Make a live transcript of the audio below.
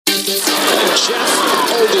And Jeff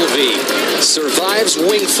Ogilvy survives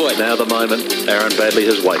Winged Foot. Now the moment Aaron Baddeley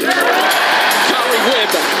has waited for. Carly Webb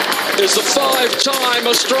is the 5-time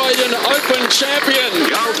Australian Open champion.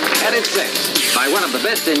 Golf at its best by one of the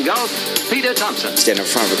best in golf, Peter Thompson. Stand in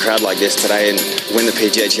front of a crowd like this today and win the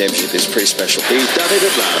PGA Championship is pretty special. He's done it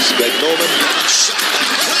at last. Greg Norman.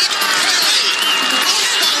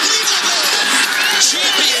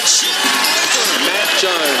 Matt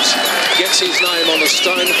Jones gets his name on the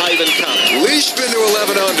Stonehaven Cup. Leishman to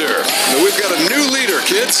 11 under. Now we've got a new leader,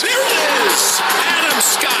 kids. There it is, Adam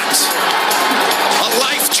Scott, a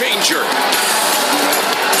life changer.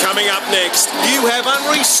 Coming up next, you have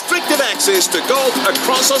unrestricted access to golf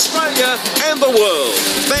across Australia and the world.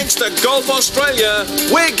 Thanks to Golf Australia,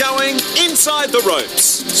 we're going inside the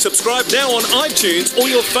ropes. Subscribe now on iTunes or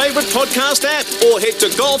your favourite podcast app, or head to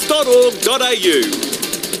golf.org.au.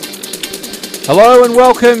 Hello and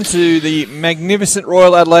welcome to the magnificent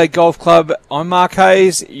Royal Adelaide Golf Club. I'm Mark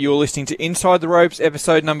Hayes. You're listening to Inside the Ropes,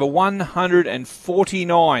 episode number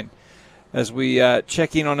 149, as we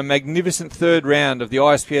check in on a magnificent third round of the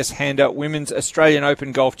ISPS Handout Women's Australian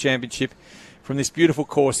Open Golf Championship from this beautiful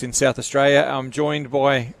course in South Australia. I'm joined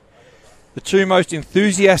by the two most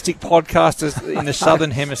enthusiastic podcasters in the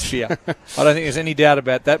Southern Hemisphere. I don't think there's any doubt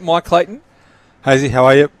about that. Mike Clayton. Hazy, how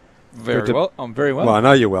are you? Very well. I'm very well. Well, I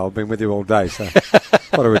know you're well. I've been with you all day, so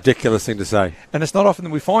what a ridiculous thing to say. And it's not often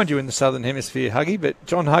that we find you in the Southern Hemisphere, Huggy, but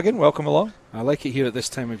John Huggan, welcome along. I like it here at this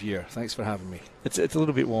time of year. Thanks for having me. It's a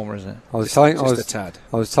little bit warmer, isn't it? I was telling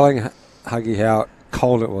Huggy how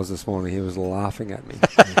cold it was this morning. He was laughing at me.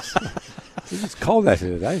 It's cold out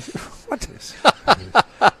here today. What is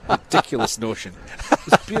ridiculous notion?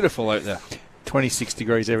 It's beautiful out there. 26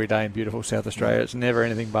 degrees every day in beautiful South Australia. It's never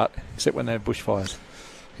anything but, except when they have bushfires.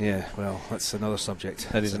 Yeah, well, that's another subject.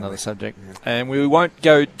 That is another subject. Yeah. And we won't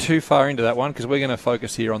go too far into that one because we're going to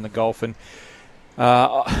focus here on the golf. And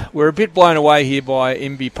we're a bit blown away here by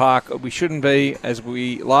Inbee Park. We shouldn't be, as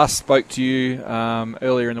we last spoke to you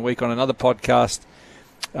earlier in the week on another podcast.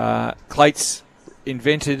 Clates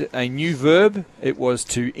invented a new verb. It was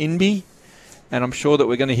to Inbee. And I'm sure that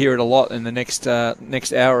we're going to hear it a lot in the next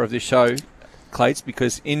hour of this show, Clates,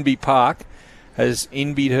 because Inbee Park has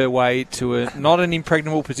inbeat her way to not an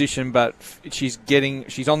impregnable position, but she's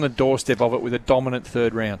on the doorstep of it with a dominant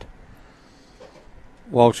third round.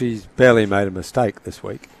 Well, she's barely made a mistake this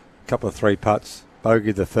week. A couple of three putts,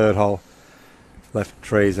 bogeyed the third hole, left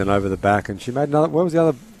trees and over the back, and she made another. What was the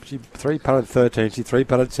other? She three putted 13. She three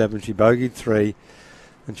putted 7. She bogeyed 3,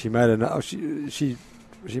 and she made another. Oh, she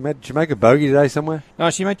make a bogey today somewhere? No,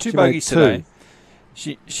 she made two bogeys today.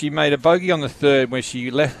 She made a bogey on the third where she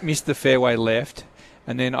missed the fairway left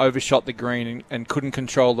and then overshot the green and couldn't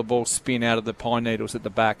control the ball spin out of the pine needles at the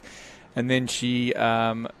back. And then she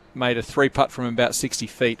made a 3-putt from about 60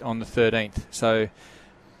 feet on the 13th. So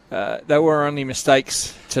they were only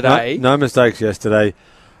mistakes today. No mistakes yesterday.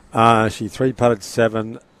 She 3-putted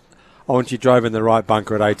 7. Oh, and she drove in the right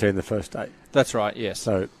bunker at 18 the first day. That's right, yes.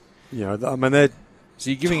 So, I mean, they're so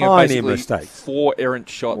you're giving tiny her basically mistakes. 4 errant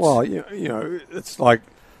shots. Well, it's like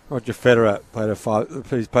Roger Federer played a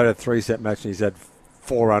 3-set match and he's had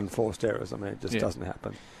 4 unforced errors. I mean, it just doesn't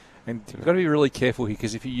happen. And you've got to be really careful here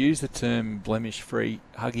because if you use the term blemish-free,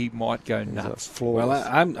 Huggy might go nuts. Well,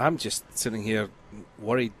 I'm just sitting here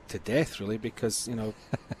worried to death, really, because,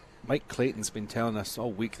 Mike Clayton's been telling us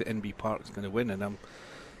all week that Inbee Park's going to win, and I'm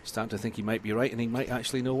starting to think he might be right, and he might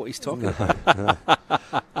actually know what he's talking about.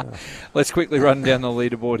 Let's quickly run down the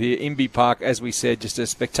leaderboard here. Inbee Park, as we said, just a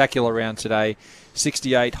spectacular round today.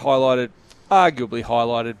 68, arguably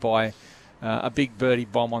highlighted by a big birdie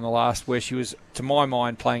bomb on the last, where she was, to my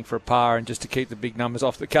mind, playing for a par, and just to keep the big numbers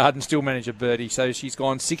off the card and still manage a birdie. So she's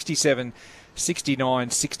gone 67, 69,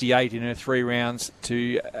 68 in her 3 rounds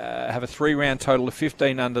to have a 3-round total of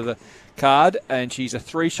 15 under the card, and she's a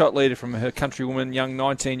 3-shot leader from her countrywoman, young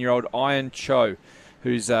 19-year-old Ian Cho,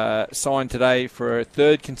 who's signed today for a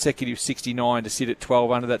 3rd consecutive 69 to sit at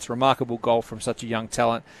 12 under. That's remarkable golf from such a young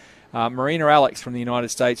talent. Marina Alex from the United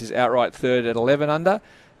States is outright 3rd at 11 under.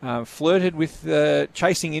 Flirted with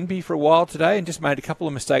chasing Inbee for a while today and just made a couple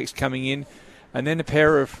of mistakes coming in. And then a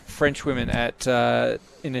pair of French women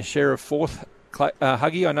in a share of 4th.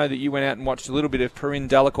 Huggy, I know that you went out and watched a little bit of Perrine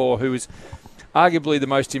Delacour, who was arguably the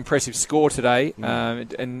most impressive score today,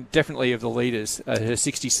 and definitely of the leaders. Her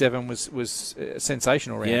 67 was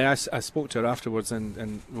sensational round. Yeah, I spoke to her afterwards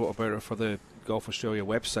and wrote about her for the Golf Australia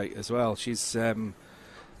website as well. She's, to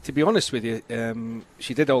be honest with you,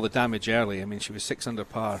 she did all the damage early. I mean, she was 6 under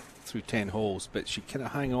par through 10 holes, but she kind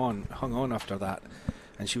of hung on after that.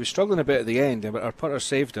 And she was struggling a bit at the end, but her putter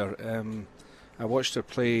saved her. I watched her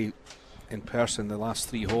play in person the last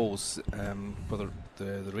 3 holes for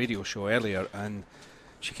the radio show earlier, and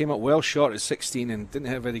she came up well short at 16 and didn't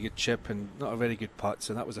hit a very good chip and not a very good putt,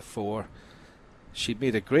 so that was a 4. She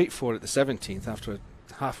made a great 4 at the 17th after a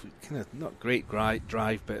kind of not great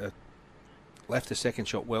drive, but left the second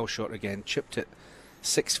shot well short again, chipped it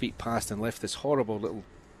 6 feet past and left this horrible little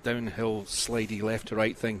downhill slidey left to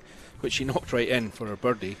right thing, which she knocked right in for her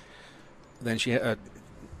birdie. Then she hit a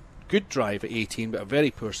good drive at 18, but a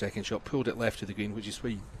very poor second shot, pulled it left to the green, which is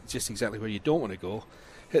just exactly where you don't want to go.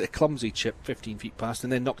 Hit a clumsy chip 15 feet past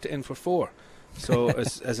and then knocked it in for 4. So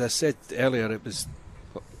as I said earlier, it was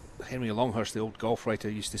Henry Longhurst, the old golf writer,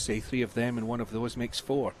 used to say 3 of them and 1 of those makes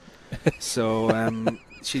 4. So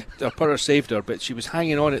her putter saved her, but she was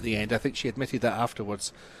hanging on at the end. I think she admitted that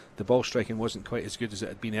afterwards. The ball striking wasn't quite as good as it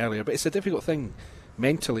had been earlier, but it's a difficult thing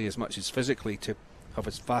mentally as much as physically to have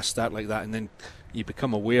a fast start like that, and then you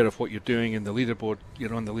become aware of what you're doing in the leaderboard.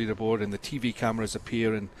 You're on the leaderboard and the TV cameras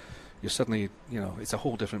appear and you're suddenly, it's a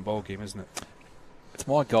whole different ball game, isn't it? It's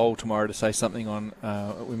my goal tomorrow to say something on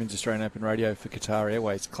Women's Australian Open Radio for Qatar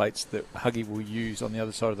Airways, Clates, that Huggy will use on the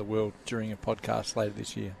other side of the world during a podcast later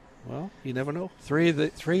this year. Well, you never know. Three of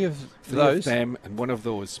those, them, and 1 of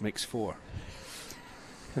those makes 4.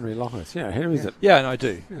 Henry Longhurst. Yeah, Henry's a and I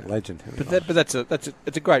do. legend. But that's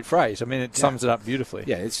a great phrase. I mean, it sums it up beautifully.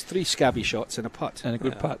 Yeah, it's 3 scabby shots and a putt. And a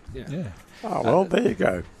good putt. Yeah. Oh, well, there you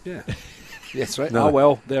go. Yeah. That's right. No. Oh,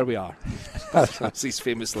 well, there we are. That's his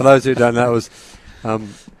famous For line. those who don't know, it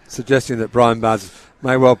was suggesting that Brian Barnes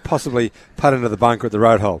may well possibly putt into the bunker at the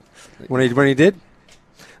road hole. When he did,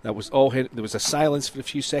 that was all. There was a silence for a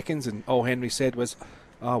few seconds, and all Henry said was,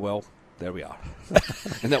 "Ah, well, there we are,"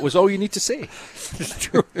 and that was all you need to say.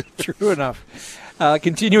 True enough.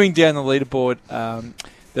 Continuing down the leaderboard,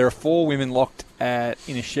 there are 4 women locked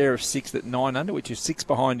in a share of 6 at 9 under, which is 6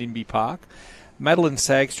 behind Inbee Park. Madeline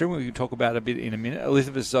Sagstrom, we can talk about a bit in a minute.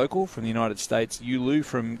 Elizabeth Zokol from the United States. Yu Lu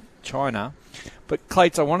from China. But,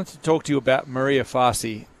 Clates, I wanted to talk to you about Maria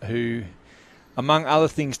Fassi, who, among other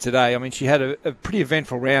things today, I mean, she had a pretty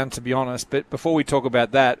eventful round, to be honest. But before we talk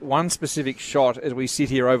about that, one specific shot as we sit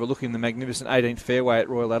here overlooking the magnificent 18th fairway at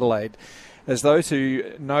Royal Adelaide, as those who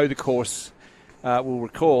know the course will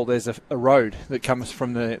recall, there's a road that comes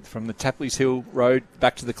from the Tapley's Hill Road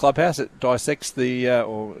back to the clubhouse. It dissects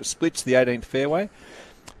or splits the 18th fairway.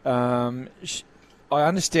 I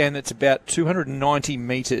understand it's about 290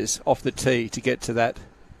 metres off the tee to get to that,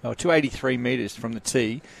 283 metres from the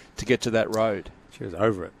tee to get to that road. she was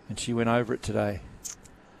over it. And she went over it today.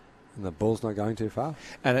 And the ball's not going too far.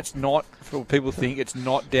 And it's not, for people think it's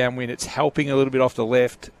not downwind, it's helping a little bit off the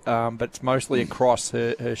left, but it's mostly across.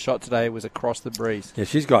 Her shot today was across the breeze. Yeah,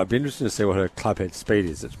 it'd be interesting to see what her clubhead speed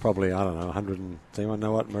is. It's probably, I don't know, 100. Does anyone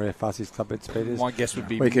know what Maria Fassi's clubhead speed is? My guess would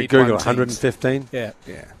be we could Google 115. Yeah.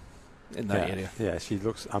 In that area. Yeah, she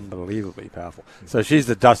looks unbelievably powerful. So she's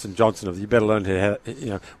the Dustin Johnson of, you better learn to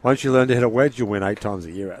hit, once you learn to hit a wedge, you'll win 8 times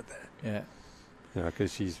a year out there. Yeah.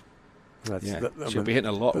 Because she's... she'll be hitting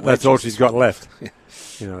a lot. That's all she's got left.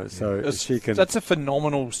 So she can. That's a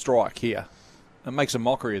phenomenal strike here. It makes a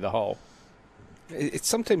mockery of the hole. It's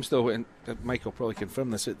sometimes though, and Mike will probably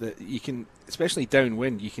confirm this, that you can, especially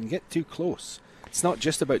downwind, you can get too close. It's not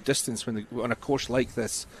just about distance on a course like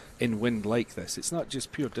this, in wind like this. It's not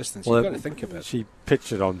just pure distance. You've got to think about it. She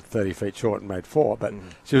pitched it on 30 feet short and made 4, but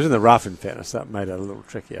she was in the rough, in fairness. That made it a little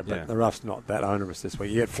trickier. But the rough's not that onerous this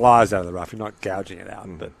week. You get flies out of the rough. You're not gouging it out.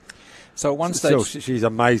 But so at one stage, she's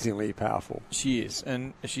amazingly powerful. She is,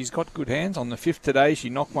 and she's got good hands. On the 5th today, she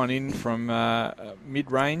knocked one in from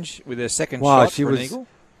mid-range with her second shot for an eagle.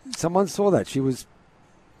 Someone saw that. She was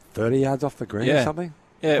 30 yards off the green or something.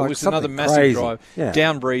 Yeah, it was another massive crazy drive. Yeah.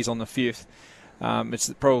 Down breeze on the 5th.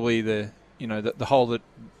 It's probably the hole that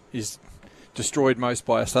is destroyed most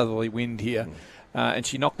by a southerly wind here. And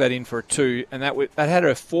she knocked that in for a 2, and that had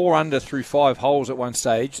her 4 under through 5 holes at one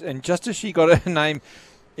stage. And just as she got her name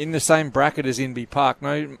in the same bracket as Inbee Park,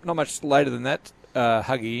 not much later than that,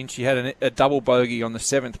 Huggy, and she had a double bogey on the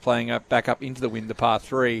 7th, playing back up into the wind, the par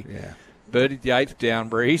 3. Yeah. Birdied the 8th down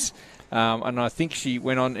breeze. And I think she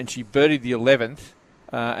went on and she birdied the 11th.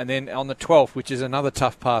 And then on the 12th, which is another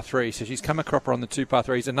tough par 3. So she's come a cropper on the 2 par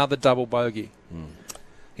 3s, another double bogey.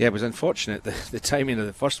 Yeah, it was unfortunate, the timing of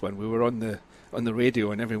the first one. We were on the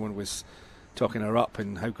radio and everyone was talking her up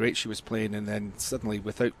and how great she was playing, and then suddenly,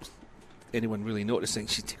 without anyone really noticing,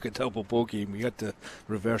 she took a double bogey and we had to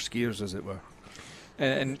reverse gears, as it were.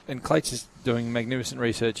 And Clates is doing magnificent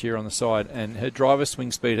research here on the side, and her driver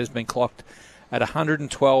swing speed has been clocked at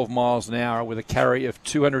 112 miles an hour with a carry of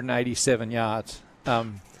 287 yards.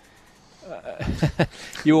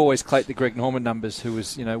 you always collate the Greg Norman numbers, who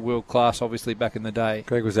was, world class, obviously, back in the day.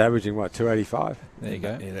 Greg was averaging, 285? There you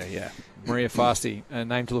go. Yeah. Maria Fasty, a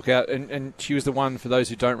name to look out. And she was the one, for those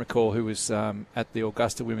who don't recall, who was at the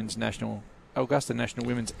Augusta National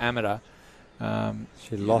Women's Amateur.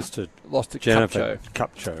 She lost to Jennifer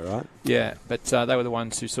Kupcho, right? Yeah, but they were the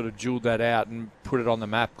ones who sort of jeweled that out and put it on the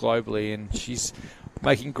map globally. And she's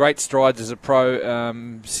making great strides as a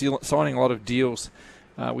pro, signing a lot of deals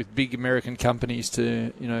with big American companies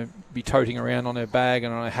to, be toting around on her bag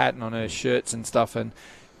and on her hat and on her shirts and stuff. And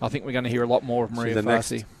I think we're going to hear a lot more of Maria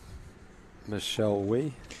Fasty. Michelle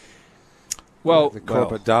Wee. Well, the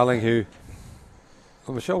corporate darling who...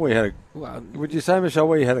 Well, Michelle Wee would you say Michelle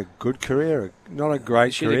Wee had a good career? Not a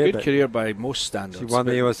great career. She had a good career by most standards. She won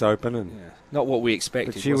the US Open. And not what we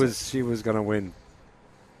expected. But she was going to win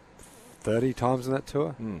 30 times in that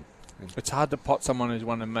tour. It's hard to pot someone who's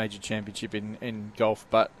won a major championship in golf,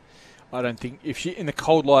 but I don't think if she in the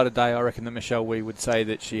cold light of day, I reckon that Michelle Wee would say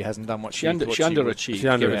that she hasn't done what she underachieved. She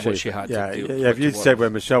underachieved what she had to do. Yeah, if you said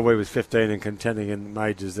when Michelle Wee was 15 and contending in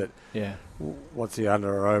majors that what's the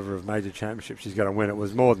under or over of major championships she's going to win, it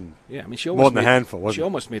was more than a handful. Wasn't she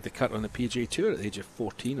almost made the cut on the PGA Tour at the age of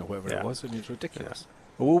 14 or whatever it was. I mean, it's ridiculous.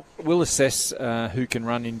 Well, we'll assess who can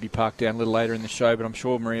run Inby Park down a little later in the show, but I'm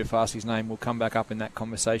sure Maria Fasty's name will come back up in that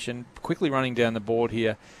conversation. Quickly running down the board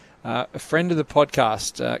here, a friend of the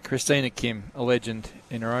podcast, Christina Kim, a legend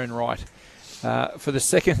in her own right, for the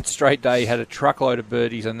second straight day had a truckload of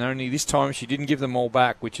birdies, and only this time she didn't give them all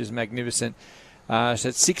back, which is magnificent. She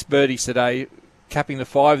had 6 birdies today, capping the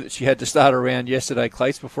 5 that she had to start around yesterday,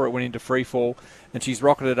 Clates, before it went into free fall, and she's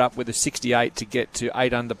rocketed up with a 68 to get to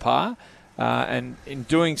 8 under par. And in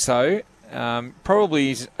doing so,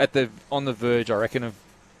 probably is on the verge, I reckon, of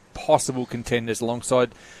possible contenders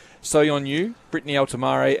alongside So-Yeon Yu, Brittany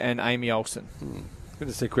Altamare, and Amy Olsen. Good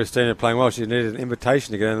to see Christina playing well. She needed an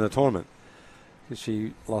invitation to get into the tournament.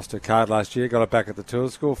 She lost her card last year, got it back at the Tour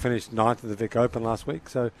School, finished 9th at the Vic Open last week.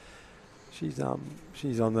 So she's on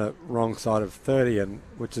the wrong side of 30, and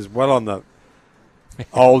which is well on the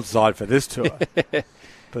old side for this tour. But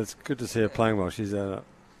it's good to see her playing well. She's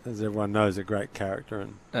as everyone knows, a great character.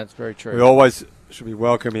 And that's very true. We always should be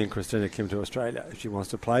welcoming Christina Kim to Australia. If she wants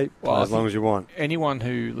to play as long as you want. Anyone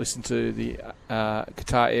who listened to the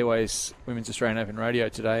Qatar Airways Women's Australian Open radio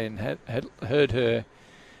today and had heard her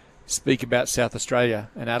speak about South Australia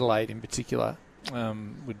and Adelaide in particular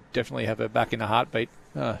would definitely have her back in a heartbeat.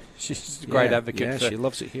 She's a great advocate. Yeah, she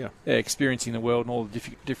loves it here. Experiencing the world and all the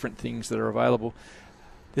different things that are available.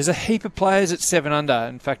 There's a heap of players at 7 under.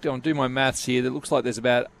 In fact, I'll do my maths here. It looks like there's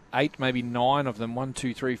about 8, maybe 9 of them. 1,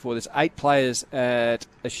 2, 3, 4. There's 8 players in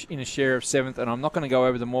a share of 7th, and I'm not going to go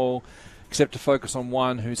over them all except to focus on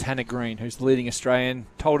one, who's Hannah Green, who's the leading Australian.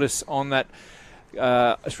 Told us on that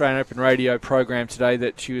Australian Open radio program today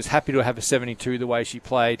that she was happy to have a 72 the way she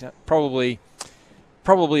played. Probably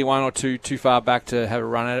 1 or 2 too far back to have a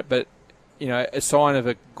run at it, but a sign of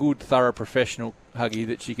a good, thorough professional, Huggy,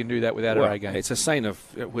 that she can do that without her A game. It's a sign of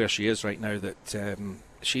where she is right now that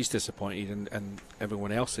she's disappointed and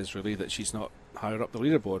everyone else is really that she's not higher up the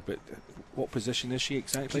leaderboard. But what position is she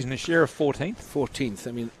exactly? She's in a share of 14th. 14th.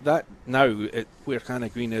 I mean, that now where Hannah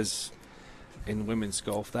Green is in women's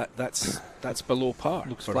golf, that's below par.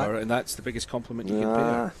 Looks for her, and that's the biggest compliment you can pay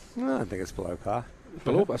her. No, I don't think it's below par.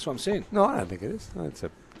 Below? That's what I'm saying. No, I don't think it is. It's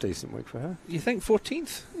a decent week for her. You think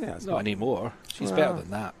 14th? Yeah, it's not anymore. She's better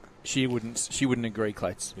than that. She wouldn't agree,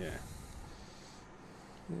 Clates. Yeah.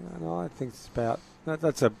 No, I think it's about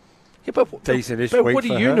that's a decent-ish but week what do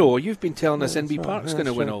for you her. know? You've been telling us Inby Park's going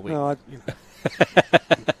to win all week. No,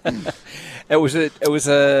 it was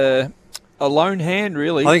a lone hand,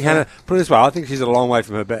 really. I think Hannah. Put it this way, I think she's a long way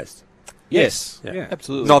from her best. Yes. Yeah.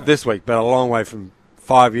 Absolutely. Not this week, but a long way from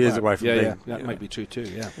 5 years away from being. Yeah, that might be true too.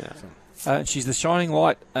 Yeah. She's the shining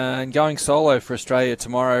light and going solo for Australia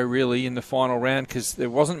tomorrow, really, in the final round, because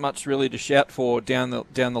there wasn't much really to shout for down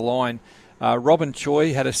the line. Robin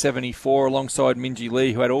Choi had a 74 alongside Minjee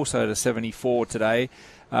Lee, who had also had a 74 today.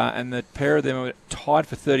 And the pair of them are tied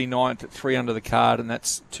for 39th at 3 under the card, and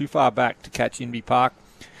that's too far back to catch Inby Park.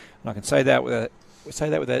 And I can say that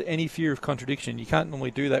without any fear of contradiction. You can't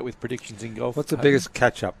normally do that with predictions in golf. What's the biggest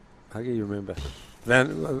catch-up? How do you remember?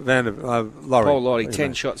 Laurie. Paul Laurie,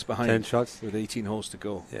 10 shots behind. 10 shots? With 18 holes to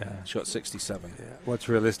go. Yeah. Shot 67. Yeah. What's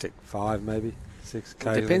realistic? 5 maybe? 6?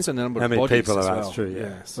 It depends on the number how of many bodies people as are well. That's true, yeah.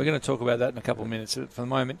 Yes. We're going to talk about that in a couple of minutes. For the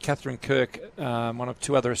moment, Catherine Kirk, one of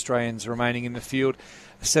 2 other Australians remaining in the field,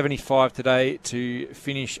 75 today to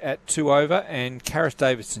finish at 2 over, and Karis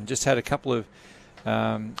Davidson just had a couple of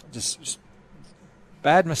just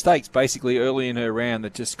bad mistakes basically early in her round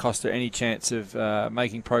that just cost her any chance of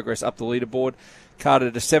making progress up the leaderboard.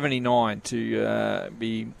 Carded a 79 to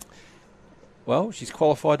be... Well, she's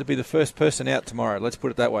qualified to be the first person out tomorrow. Let's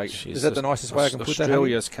put it that way. Is that the nicest way I can put that?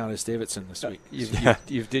 Australia's Candice Davidson this week.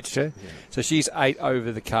 You've ditched her. Yeah. So she's 8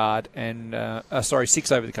 over the card and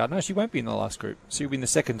 6 over the card. No, she won't be in the last group. She'll be in the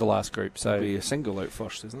second to last group. So it'll be a single out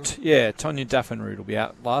first, isn't it? Yeah, Tonya Daffenrud will be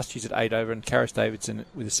out last. She's at 8 over, and Karis Davidson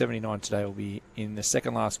with a 79 today will be in the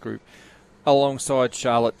second last group, alongside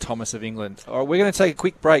Charlotte Thomas of England. All right, we're going to take a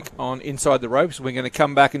quick break on Inside the Ropes. We're going to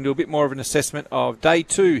come back and do a bit more of an assessment of day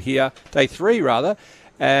 3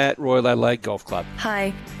 at Royal Adelaide Golf Club.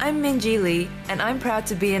 Hi, I'm Minji Lee, and I'm proud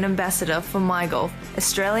to be an ambassador for MyGolf,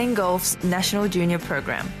 Australian Golf's national junior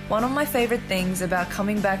program. One of my favourite things about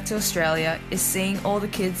coming back to Australia is seeing all the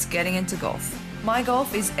kids getting into golf.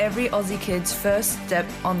 MyGolf is every Aussie kid's first step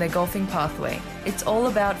on their golfing pathway. It's all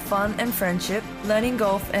about fun and friendship, learning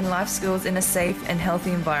golf and life skills in a safe and healthy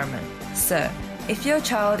environment. So, if your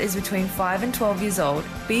child is between 5 and 12 years old,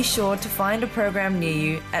 be sure to find a program near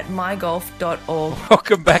you at mygolf.org.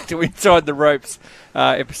 Welcome back to Inside the Ropes,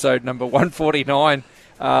 episode number 149,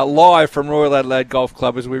 live from Royal Adelaide Golf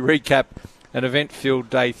Club as we recap an event-filled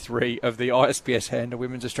day 3 of the ISPS Handler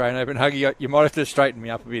Women's Australian Open. Huggy, you might have to straighten me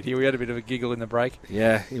up a bit here. We had a bit of a giggle in the break.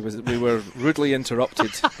 Yeah, we were rudely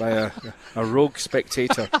interrupted by a rogue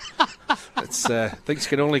spectator. Things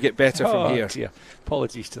can only get better from here. Dear.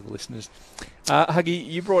 Apologies to the listeners. Huggy,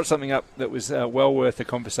 you brought something up that was well worth a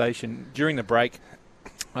conversation during the break.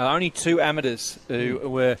 Only 2 amateurs who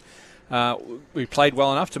were we played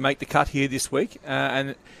well enough to make the cut here this week,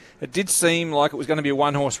 and it did seem like it was going to be a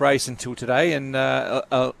one-horse race until today, and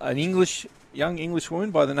an young English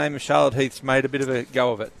woman by the name of Charlotte Heath made a bit of a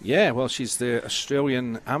go of it. Yeah, well, she's the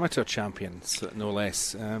Australian amateur champion, no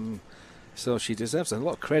less. So she deserves a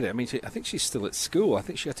lot of credit. I mean, I think she's still at school. I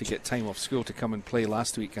think she had to get time off school to come and play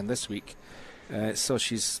last week and this week. So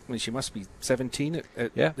she must be 17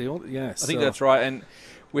 at the old. Yeah, I think that's right. And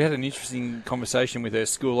we had an interesting conversation with her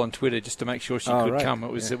school on Twitter just to make sure she could come.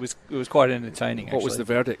 It was quite entertaining. What was the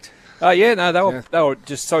verdict? They were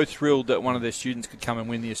just so thrilled that one of their students could come and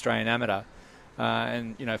win the Australian Amateur,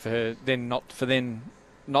 and for her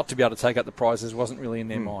not to be able to take up the prizes wasn't really in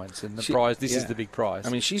their minds. And this is the big prize. I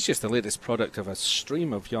mean, she's just the latest product of a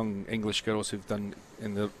stream of young English girls who've done. A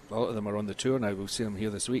lot of them are on the tour now. We'll see them here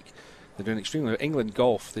this week. They're doing extremely well. England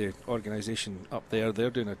Golf, the organisation up there, they're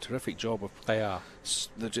doing a terrific job. They are.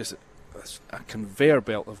 They're just a conveyor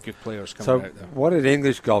belt of good players coming out there. What did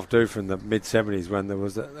English golf do from the mid-70s when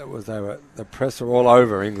the press were all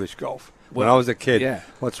over English golf? When I was a kid,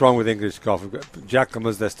 what's wrong with English golf? Jacqueline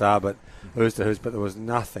was their star, but who's to who's, but there was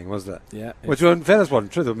nothing, was there? Yeah. Which in fairness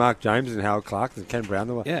wasn't true. There were Mark James and Howard Clark and Ken Brown.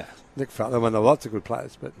 There were Nick Falk. There were lots of good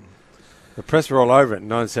players, but the press were all over it in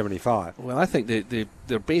 1975. Well, I think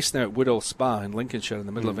they're based now at Woodall Spa in Lincolnshire in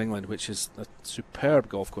the middle of England, which is a superb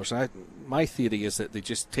golf course. My theory is that they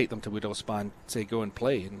just take them to Woodall Spa and say go and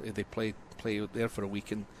play, and they play there for a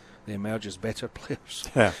week and they emerge as better players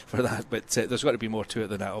for that. But there's got to be more to it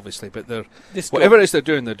than that, obviously. But whatever it is they're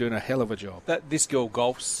doing a hell of a job. This girl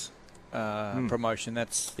golfs promotion,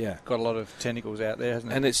 that's got a lot of tentacles out there,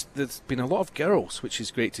 hasn't it? And there's been a lot of girls, which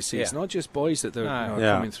is great to see. It's not just boys that they're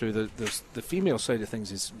coming through. The female side of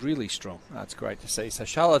things is really strong. That's great to see. So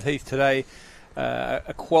Charlotte Heath today,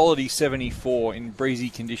 a quality 74 in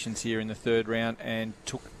breezy conditions here in the third round, and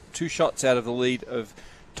took 2 shots out of the lead of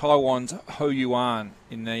Taiwan's Ho Yuan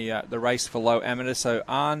in the race for low amateur. So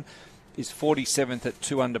An is 47th at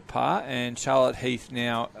 2 under par, and Charlotte Heath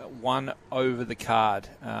now 1 over the card.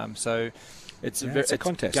 So it's a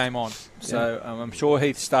contest. Game on. So I'm sure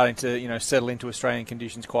Heath's starting to settle into Australian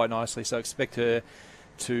conditions quite nicely. So expect her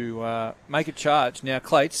to make a charge. Now,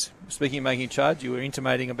 Clates, speaking of making a charge, you were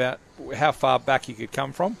intimating about how far back you could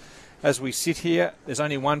come from. As we sit here, there's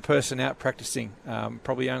only one person out practicing,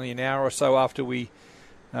 probably only an hour or so after we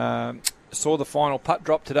saw the final putt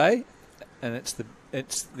drop today, and it's the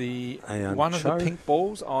one of the pink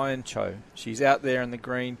balls, Ian Cho. She's out there in the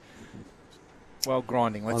green,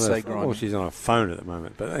 grinding. Let's say grinding. Well, she's on a phone at the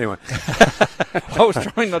moment, but anyway. I was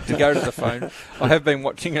trying not to go to the phone. I have been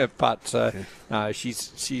watching her putt. So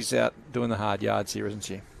she's out doing the hard yards here, isn't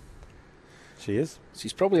she? She is.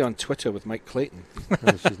 She's probably on Twitter with Mike Clayton.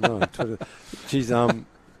 No, she's not on Twitter. She's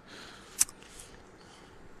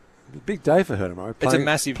big day for her tomorrow. It's a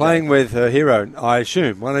massive playing day. With her hero, I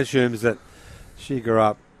assume. One assumes that she grew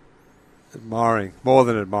up more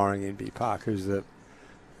than admiring Inbee Park, who's the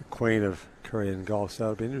queen of Korean golf. So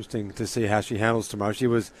it'll be interesting to see how she handles tomorrow. She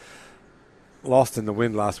was lost in the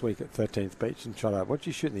wind last week at 13th Beach and shot out. What did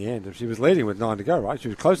she shoot in the end? She was leading with 9 to go, right? She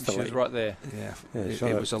was close to She lead. was right there. Yeah,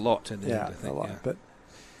 it was a lot in the end, I think. A lot. Yeah. But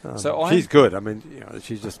So she's good. I mean,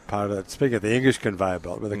 she's just part of that. Speaking of the English conveyor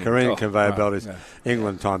belt, where the Korean conveyor belt is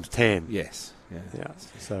England times 10. Yes. Yeah.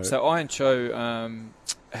 So Iron Cho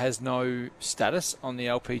has no status on the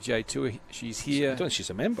LPGA Tour. She's here. I don't think she's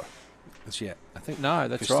a member as yet. I think no,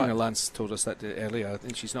 that's Christina right. Lance told us that earlier. I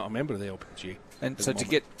think she's not a member of the LPGA. And so to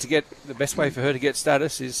get the best way for her to get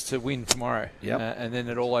status is to win tomorrow. Yep. And then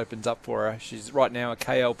it all opens up for her. She's right now a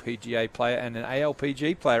KLPGA player and an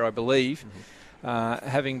ALPG player, I believe,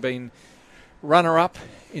 having been runner-up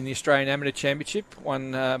in the Australian Amateur Championship,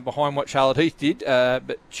 one behind what Charlotte Heath did.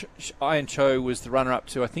 But Iron Cho was the runner-up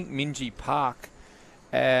to, I think, Minji Park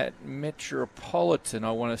at Metropolitan,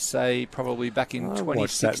 I want to say, probably back in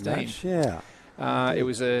 2016. That match, yeah. It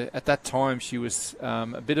was at that time she was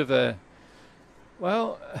a bit of a,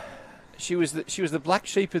 well, she was the black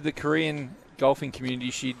sheep of the Korean golfing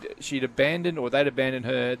community. She'd abandoned, or they'd abandoned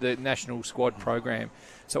her, the national squad program.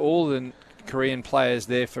 So all the Korean players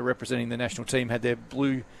there for representing the national team had their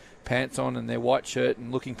blue pants on and their white shirt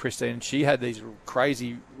and looking pristine. And she had these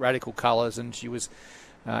crazy radical colours, and she was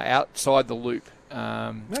outside the loop.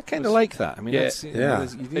 I kind of like that. I mean, it's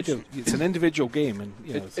an individual game, and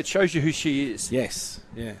it shows you who she is. Yes,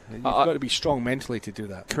 yeah. You've got to be strong mentally to do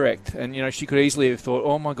that. Correct, and she could easily have thought,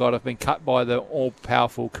 "Oh my God, I've been cut by the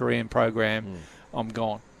all-powerful Korean program. I'm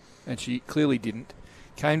gone," and she clearly didn't.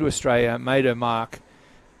 Came to Australia, made her mark.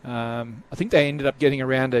 I think they ended up getting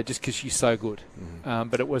around her just because she's so good.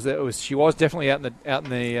 But she was definitely out in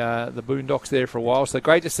the boondocks there for a while. So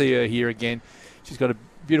great to see her here again. She's got a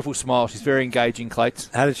beautiful smile. She's very engaging, Clates.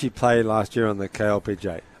 How did she play last year on the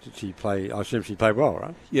KLPJ? Did she play? I assume she played well,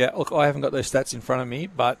 right? Yeah, look, I haven't got those stats in front of me,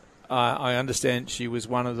 but I understand she was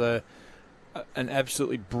one of an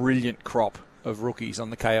absolutely brilliant crop of rookies on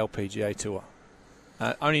the KLPGA Tour.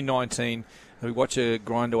 Only 19. We watch her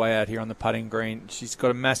grind away out here on the putting green. She's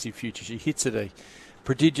got a massive future. She hits at a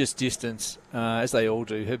prodigious distance, as they all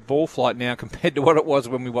do. Her ball flight now, compared to what it was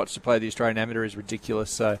when we watched her play the Australian Amateur, is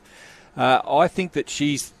ridiculous. So I think that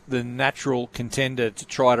she's the natural contender to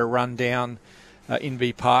try to run down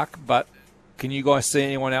Inbee Park. But can you guys see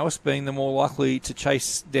anyone else being the more likely to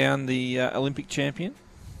chase down the Olympic champion?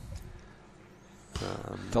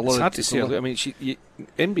 It's hard to see. I mean,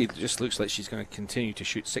 Inbee just looks like she's going to continue to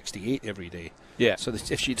shoot 68 every day. Yeah. So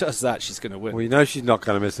if she does that, she's going to win. Well, she's not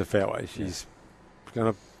going to miss the fairway. She's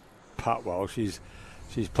going to putt well. She's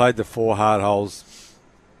played the 4 hard holes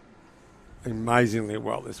amazingly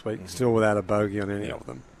well this week, still without a bogey on any of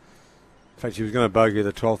them. In fact, she was going to bogey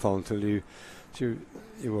the 12th hole until you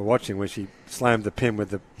were watching when she slammed the pin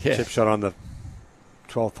with the chip shot on the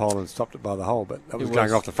 12th hole and stopped it by the hole, but that was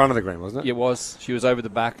going off the front of the green, wasn't it? It was. She was over the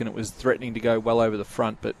back and it was threatening to go well over the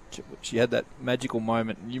front, but she had that magical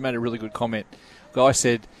moment. You made a really good comment. Guy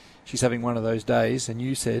said she's having one of those days, and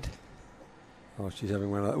you said... Oh, she's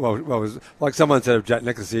having one of those. Well, it was like someone said of Jack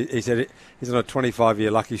Nicklaus, he said he's on a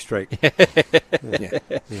 25-year lucky streak. Yeah,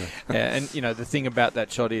 and, the thing about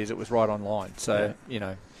that shot is it was right on line. So,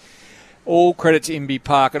 all credit to Inbee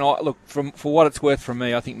Park. And look, for what it's worth from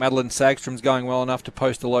me, I think Madeline Sagstrom's going well enough to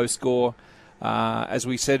post a low score. As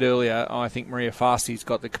we said earlier, I think Maria Farsi's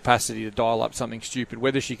got the capacity to dial up something stupid.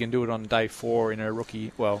 Whether she can do it on day 4 in her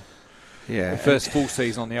rookie, the first full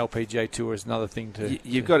season on the LPGA Tour is another thing to...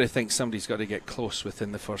 You've got to think somebody's got to get close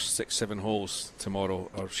within the first 6-7 holes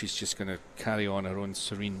tomorrow, or she's just going to carry on her own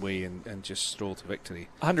serene way and just stroll to victory.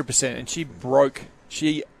 100%. And she broke...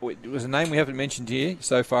 It was a name we haven't mentioned here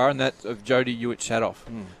so far, and that's of Jodie Hewitt-Shadoff,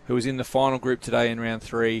 who was in the final group today in round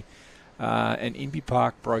 3, and Inbee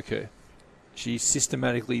Park broke her. She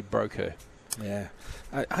systematically broke her. Yeah.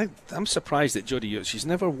 I'm surprised at Jodie Hewitt. She's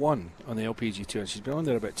never won on the LPGA Tour, and she's been on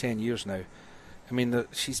there about 10 years now. I mean,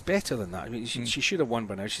 she's better than that. I mean, she should have won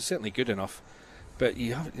by now. She's certainly good enough. But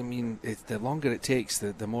the longer it takes,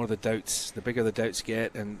 the more the doubts, the bigger the doubts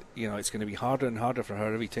get, and it's going to be harder and harder for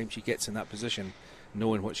her every time she gets in that position,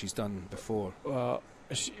 knowing what she's done before.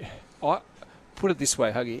 I put it this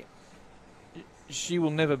way, Huggy. She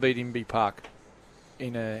will never beat Inbee Park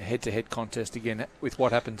in a head-to-head contest again with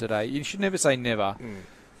what happened today. You should never say never,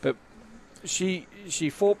 but she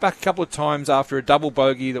fought back a couple of times after a double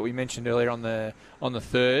bogey that we mentioned earlier on the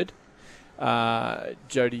third,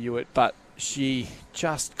 Jodie Hewitt, but she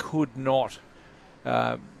just could not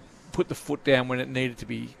put the foot down when it needed to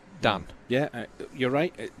be done. Yeah, you're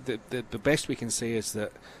right. The best we can say is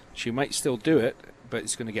that she might still do it, but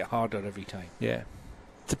it's going to get harder every time. Yeah.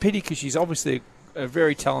 It's a pity because she's obviously a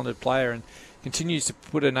very talented player and continues to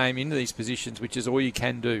put her name into these positions, which is all you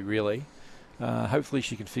can do, really. Hopefully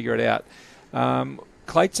she can figure it out.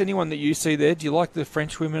 Clates, anyone that you see there? Do you like the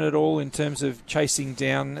French women at all in terms of chasing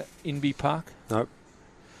down Inbee Park? Nope.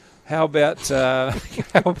 How about how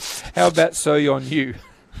about So Yeon Yu?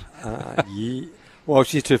 Yeah. Well,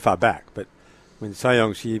 she's too far back, but when So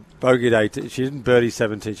Young, she bogeyed 18. She didn't birdie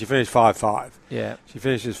 17. She finished 5-5. Yeah. She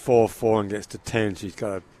finishes 4-4 and gets to 10. She's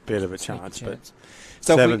got a bit of a chance. But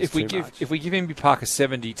so if we give Inbee Park a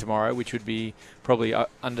 70 tomorrow, which would be probably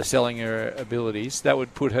underselling her abilities, that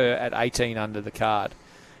would put her at 18 under the card,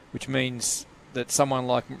 which means that someone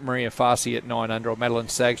like Maria Farsi at 9 under or Madeline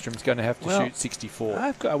Sagstrom is going to have to shoot 64.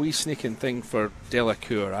 I've got a wee sneaking thing for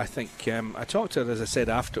Delacour. I think I talked to her, as I said,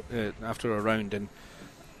 after a round, and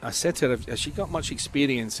I said to her, has she got much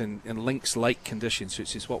experience in links-like conditions,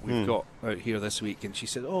 which is what we've got out here this week? And she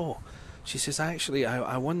said, she says, actually,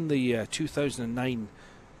 I won the 2009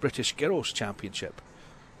 British Girls Championship.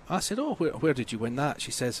 I said, where did you win that?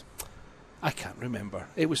 She says, I can't remember.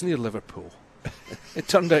 It was near Liverpool. It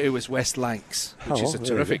turned out it was West Lancs, which is a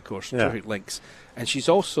terrific course, terrific links. And she's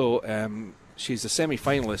also she's a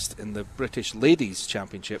semi-finalist in the British Ladies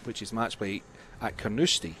Championship, which is match play at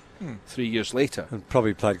Carnoustie 3 years later. And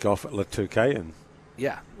probably played golf at Le Touquet. And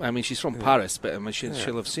yeah, I mean, she's from Paris, but I mean,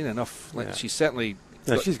 she'll have seen enough. She's certainly...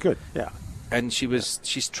 No, she's good, yeah. And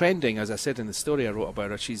she's trending, as I said in the story I wrote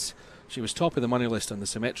about her. She was top of the money list on the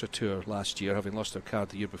Symetra Tour last year, having lost her card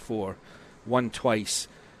the year before, won twice.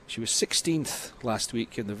 She was 16th last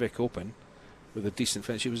week in the Vic Open with a decent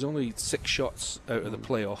finish. She was only 6 shots out of the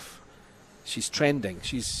playoff. She's trending.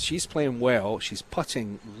 She's playing well. She's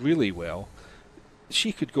putting really well.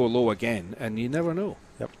 She could go low again, and you never know.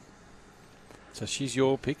 Yep. So she's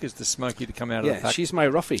your pick as the Smoky to come out of the pack? Yeah, she's my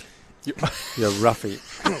roughie. You're roughie.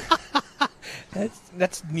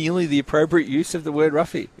 That's nearly the appropriate use of the word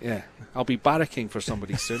roughie. Yeah. I'll be barracking for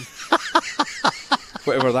somebody soon.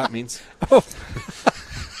 Whatever that means.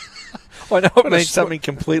 I know it means something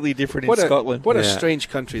completely different in Scotland. What a strange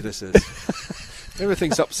country this is.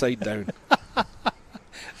 Everything's upside down.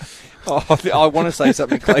 I want to say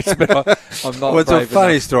something, Clayton, but I'm not. Well, it's a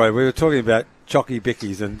funny enough. story. We were talking about Chocky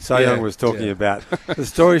Bickies, and So Young was talking about the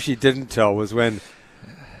story she didn't tell was when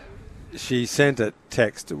she sent a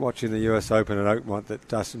text watching the US Open at Oakmont that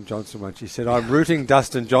Dustin Johnson won. She said, I'm rooting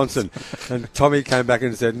Dustin Johnson. And Tommy came back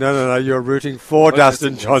and said, no, you're rooting for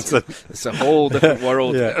Dustin Johnson. It's a whole different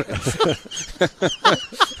world.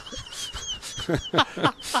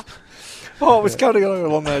 I was going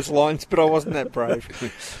along those lines, but I wasn't that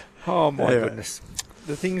brave. Oh, my goodness.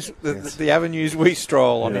 The things, the avenues we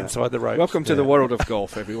stroll on inside the ropes. Welcome to the world of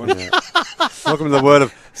golf, everyone. Welcome to the world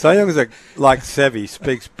of... So Young is like Sevi,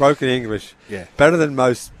 speaks broken English better than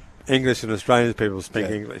most English and Australian people speak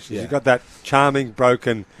English. She's got that charming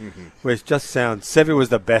broken, which just sounds... Sevi was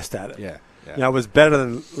the best at it. Yeah. You know, it was better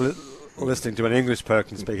than listening to an English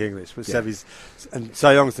person speak English. But Sevi's... And So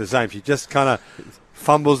Young's the same. She just kind of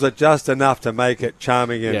fumbles it just enough to make it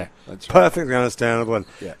charming and perfectly understandable.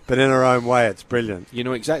 But in her own way, it's brilliant. You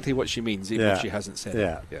know exactly what she means, even if she hasn't said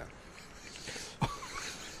it. Yeah.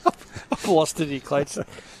 I've lost it here, Clayton.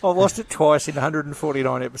 I've lost it twice in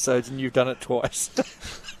 149 episodes, and you've done it twice.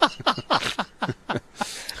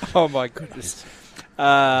 Oh, my goodness.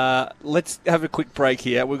 Let's have a quick break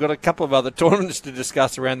here. We've got a couple of other tournaments to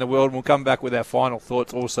discuss around the world, and we'll come back with our final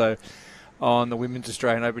thoughts also on the Women's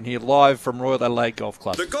Australian Open here, live from Royal Adelaide Golf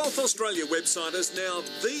Club. The Golf Australia website is now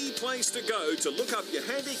the place to go to look up your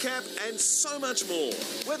handicap and so much more.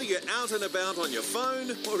 Whether you're out and about on your phone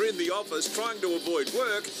or in the office trying to avoid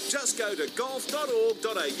work, just go to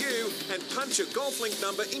golf.org.au and punch your golf link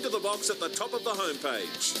number into the box at the top of the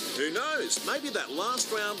homepage. Who knows, maybe that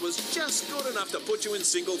last round was just good enough to put you in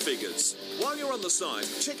single figures. While you're on the site,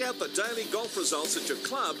 check out the daily golf results at your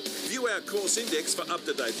club, view our course index for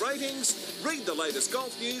up-to-date ratings, read the latest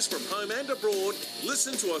golf news from home and abroad,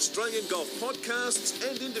 listen to Australian golf podcasts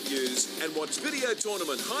and interviews, and watch video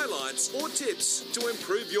tournament highlights or tips to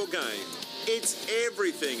improve your game. It's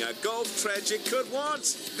everything a golf tragic could want.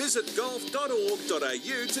 Visit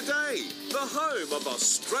golf.org.au today, the home of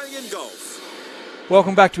Australian golf.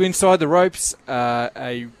 Welcome back to Inside the Ropes,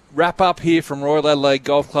 a wrap-up here from Royal Adelaide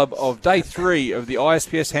Golf Club of Day 3 of the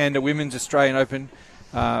ISPS Handa Women's Australian Open.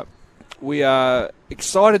 We are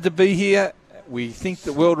excited to be here. We think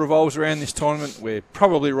the world revolves around this tournament. We're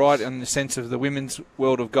probably right in the sense of the women's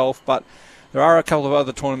world of golf, but there are a couple of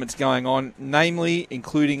other tournaments going on, namely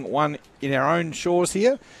including one in our own shores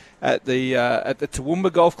here at the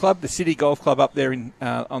Toowoomba Golf Club, the City Golf Club up there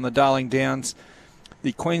on the Darling Downs.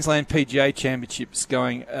 The Queensland PGA Championships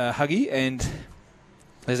going, Huggy, and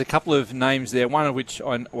there's a couple of names there, one of which,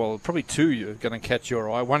 probably two are going to catch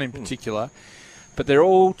your eye, one in particular. But they're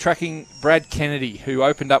all tracking Brad Kennedy, who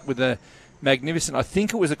opened up with a magnificent. I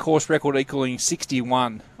think it was a course record equaling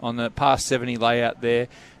 61 on the past 70 layout there.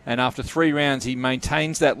 And after 3 rounds, he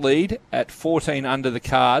maintains that lead at 14 under the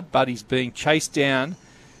card, but he's being chased down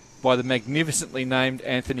by the magnificently named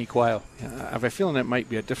Anthony Quayle. I have a feeling it might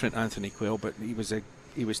be a different Anthony Quayle, but he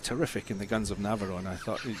was terrific in the Guns of Navarone. I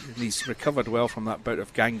thought he's recovered well from that bout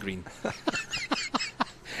of gangrene.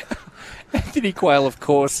 Anthony Quayle, of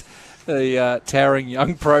course, the towering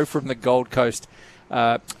young pro from the Gold Coast,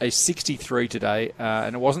 a 63 today,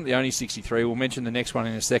 and it wasn't the only 63. We'll mention the next one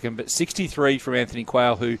in a second, but 63 from Anthony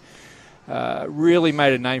Quayle, who really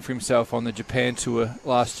made a name for himself on the Japan Tour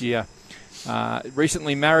last year.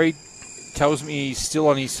 Recently married, tells me he's still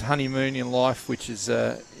on his honeymoon in life, which is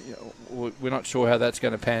we're not sure how that's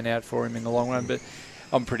going to pan out for him in the long run, but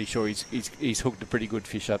I'm pretty sure he's hooked a pretty good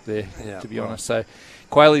fish up there, to be honest. So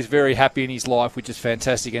Quayle is very happy in his life, which is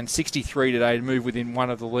fantastic, and 63 today to move within one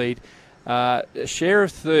of the lead. A share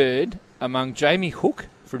of third among Jamie Hook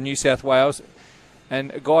from New South Wales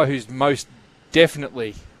and a guy who's most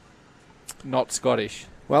definitely not Scottish.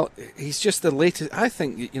 Well, he's just the latest. I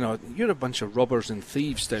think, you're a bunch of robbers and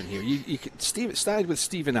thieves down here. It started with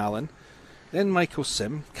Stephen Allen, then Michael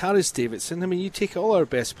Sim, Caris Davidson. I mean, you take all our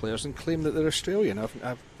best players and claim that they're Australian.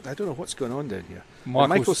 I don't know what's going on down here.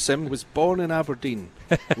 Michael Sim was born in Aberdeen,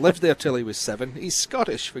 lived there till he was 7. He's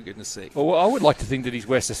Scottish, for goodness sake. Well, I would like to think that he's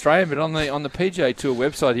West Australian, but on the PGA Tour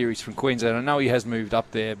website here, he's from Queensland. I know he has moved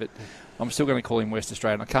up there, but I'm still going to call him West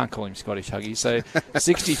Australian. I can't call him Scottish, Huggy. So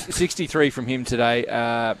 63 from him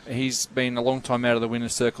today. He's been a long time out of the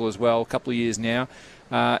winner's circle as well, a couple of years now.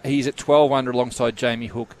 He's at 12 under alongside Jamie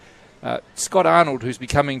Hook. Scott Arnold, who's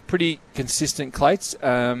becoming pretty consistent, Clates.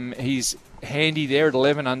 He's handy there at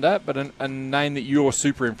 11 under, but a name that you're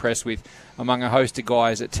super impressed with among a host of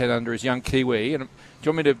guys at 10 under is young Kiwi. And do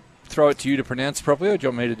you want me to throw it to you to pronounce properly, or do you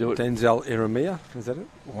want me to do it? Denzel Iramia, is that it?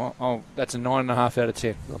 Well, that's a 9.5 out of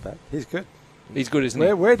 10. Not bad. He's good. He's good, isn't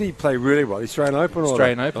he? Where did he play really well? Australian Open?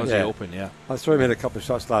 Australian Open. Yeah. Open, yeah. I saw him hit a couple of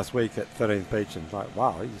shots last week at 13th Beach, and like,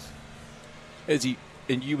 wow, Is he?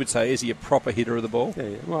 And you would say, is he a proper hitter of the ball?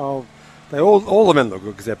 Yeah. Well, all the men look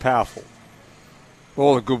good because they're powerful.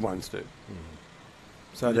 All the good ones do.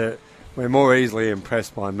 So we're more easily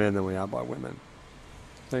impressed by men than we are by women.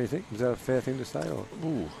 Don't you think? Is that a fair thing to say? Or?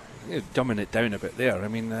 Ooh, you're dumbing it down a bit there. I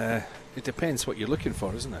mean, it depends what you're looking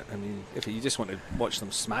for, isn't it? I mean, if you just want to watch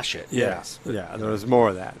them smash it. Yes. Yeah, there's more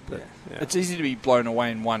of that. But, yeah. It's easy to be blown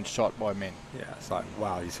away in one shot by men. Yeah, it's like,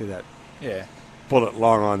 wow, you see that bullet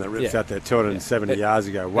long on that rips out there 270 yards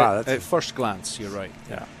ago. Wow. At first glance, you're right.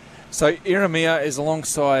 Yeah. So Iramia is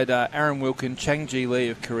alongside Aaron Wilkin, Chang Ji Lee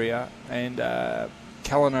of Korea, and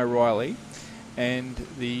Callan O'Reilly, and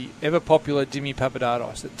the ever-popular Dimi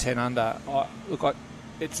Papadakis at 10 under.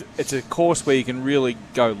 It's a course where you can really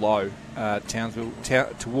go low,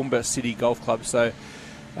 Toowoomba City Golf Club. So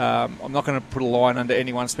I'm not going to put a line under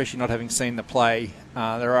anyone, especially not having seen the play.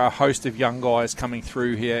 There are a host of young guys coming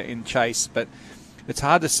through here in chase, but it's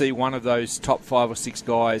hard to see one of those top 5 or 6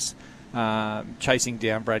 guys chasing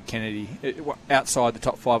down Brad Kennedy outside the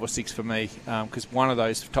top 5 or 6 for me, because one of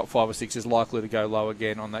those top 5 or 6 is likely to go low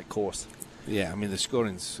again on that course. Yeah, I mean, the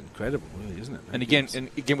scoring's incredible, really, isn't it? And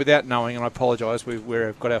again, without knowing, and I apologise,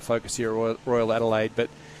 we've got our focus here at Royal Adelaide, but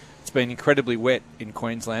it's been incredibly wet in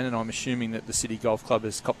Queensland, and I'm assuming that the City Golf Club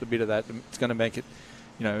has copped a bit of that. It's going to make it,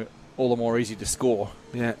 all the more easy to score.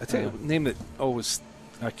 Yeah, I tell you, a name that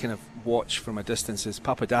I kind of watch from a distance is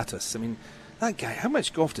Papadakis. I mean, that guy, how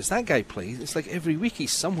much golf does that guy play? It's like every week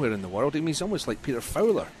he's somewhere in the world. I mean, he's almost like Peter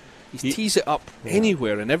Fowler. He tees it up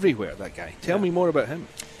anywhere and everywhere, that guy. Tell me more about him.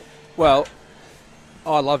 Well,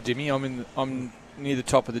 I love Dimmy. I'm near the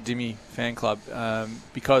top of the Dimmy fan club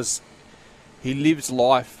because he lives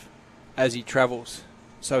life as he travels.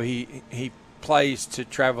 So he plays to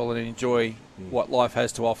travel and enjoy what life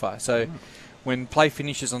has to offer. So when play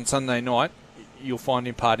finishes on Sunday night, you'll find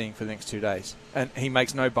him partying for the next 2 days. And he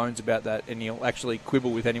makes no bones about that, and he'll actually quibble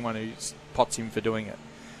with anyone who pots him for doing it.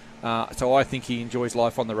 So I think he enjoys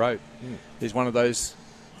life on the road. He's one of those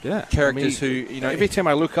characters who, every time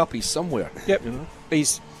I look up, he's somewhere. Yep.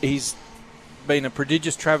 He's been a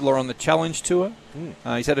prodigious traveller on the Challenge Tour.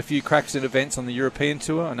 He's had a few cracks at events on the European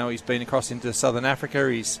Tour. I know he's been across into Southern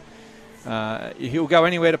Africa. He'll go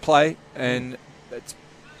anywhere to play, and it's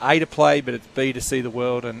A, to play, but it's B, to see the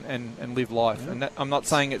world and live life. And I'm not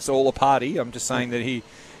saying it's all a party. I'm just saying that if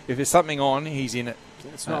there's something on, he's in it.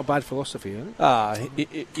 It's not a bad philosophy, is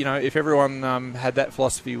it? If everyone had that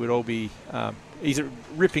philosophy, we'd all be... he's a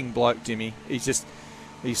ripping bloke, Dimmy. He's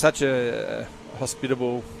such a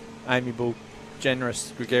hospitable, amiable,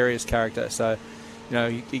 generous, gregarious character. So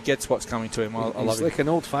he gets what's coming to him. I love He's him. like an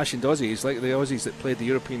old-fashioned Aussie. He's like the Aussies that played the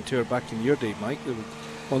European Tour back in your day, Mike.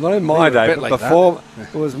 Well, not in my day, but before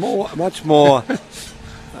it was much more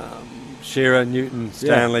Shearer, Newton,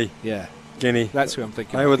 Stanley, Guinea. That's who I'm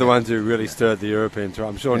thinking. They were the ones who really stirred the European Tour.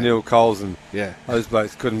 I'm sure Neil Coles and those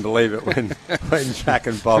blokes couldn't believe it when Jack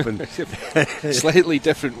and Bob and slightly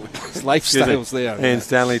different lifestyles there. And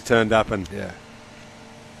Stanley turned up and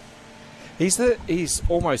He's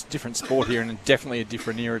almost different sport here, and definitely a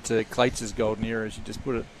different era to Clates' golden era, as you just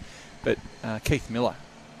put it. But Keith Miller,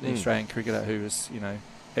 the Australian cricketer, who was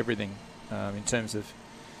everything in terms of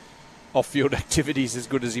off-field activities, as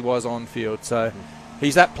good as he was on-field. So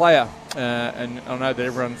he's that player, and I know that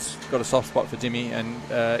everyone's got a soft spot for Dimmy. And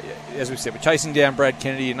as we said, we're chasing down Brad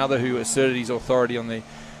Kennedy, another who asserted his authority on the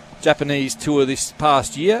Japanese tour this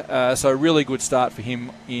past year. So a really good start for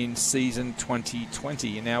him in season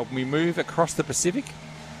 2020. And now we move across the Pacific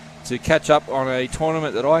to catch up on a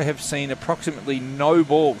tournament that I have seen approximately no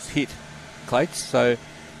balls hit, Clates. So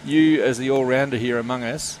you, as the all-rounder here among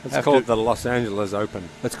us... Let's call it the Los Angeles Open.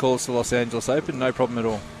 Let's call it the Los Angeles Open. No problem at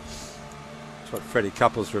all. That's what Freddie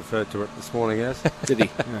Couples referred to it this morning as. Did he?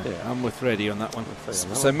 Yeah, I'm with Freddie on that one.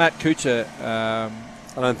 So Matt Kuchar...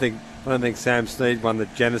 I don't think Sam Snead won the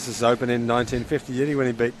Genesis Open in 1950, did he, when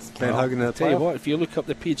he beat Ben Hogan in the playoff? Tell you what, if you look up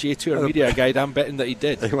the PGA Tour media guide, I'm betting that he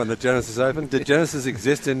did. He won the Genesis Open. Did Genesis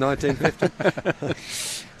exist in 1950?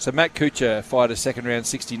 So Matt Kuchar fired a second round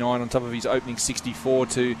 69 on top of his opening 64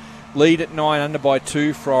 to lead at 9 under by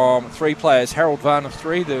 2 from 3 players. Harold Varner of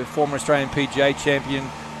 3, the former Australian PGA champion,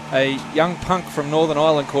 a young punk from Northern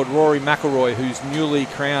Ireland called Rory McIlroy, who's newly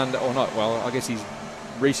crowned, or not, well, I guess he's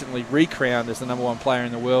recently recrowned as the number 1 player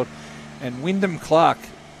in the world. And Wyndham Clark,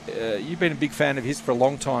 you've been a big fan of his for a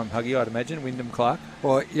long time, Huggy, I'd imagine, Wyndham Clark.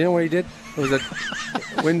 Well, you know what he did? It was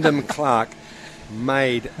Wyndham Clark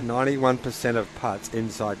made 91% of putts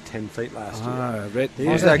inside 10 feet last year.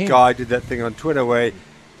 He's that guy did that thing on Twitter where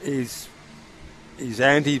he's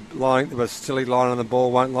anti-line, was silly line on the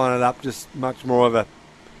ball, won't line it up, just much more of a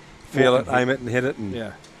feel it, aim it and hit it.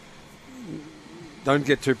 And don't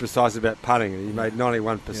get too precise about putting. He made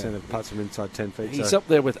 91% of putts from inside 10 feet. He's up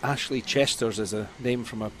there with Ashley Chesters as a name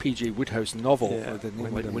from a P.G. Woodhouse novel.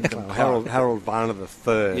 Wyndham Harold Varner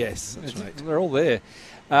III. Yes, that's right. They're all there.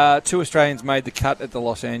 2 Australians made the cut at the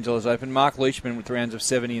Los Angeles Open. Mark Leishman with rounds of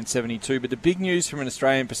 70 and 72. But the big news from an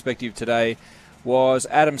Australian perspective today was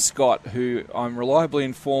Adam Scott, who I'm reliably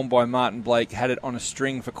informed by Martin Blake had it on a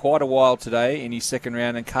string for quite a while today in his second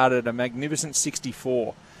round and carded a magnificent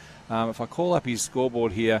 64. If I call up his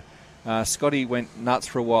scoreboard here, Scotty went nuts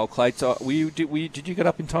for a while. Clay, so did you get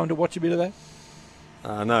up in time to watch a bit of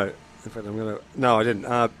that? No. In fact, No, I didn't.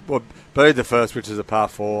 Well, birdied the first, which is a par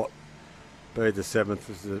 4. Birdied the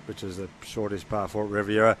 7th, which is the shortest par 4 at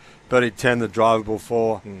Riviera. Birdied 10, the drivable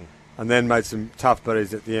 4. And then made some tough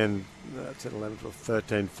birdies at the end. That's at 11, 12,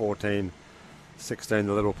 13, 14, 16,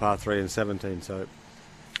 the little par 3 and 17. So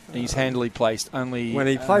he's handily placed. Only when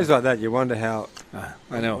he plays like that, you wonder how.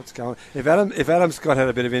 I know what's going on. If Adam Scott had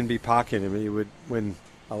a bit of NB Park in him, he would win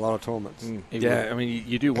a lot of tournaments. I mean,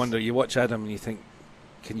 you do wonder. You watch Adam and you think,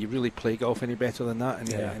 can you really play golf any better than that?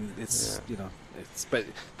 And it's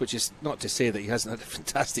which is not to say that he hasn't had a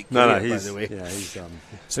fantastic career, by the way. Yeah, he's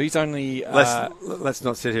so he's only. Let's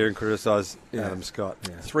not sit here and criticise Adam Scott.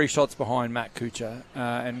 3 shots behind Matt Kuchar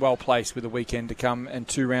and well placed with a weekend to come and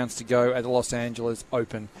 2 rounds to go at the Los Angeles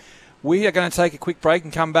Open. We are going to take a quick break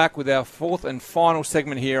and come back with our 4th and final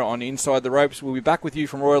segment here on Inside the Ropes. We'll be back with you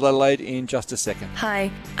from Royal Adelaide in just a second. Hi,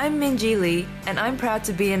 I'm Minjee Lee, and I'm proud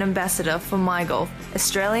to be an ambassador for MyGolf,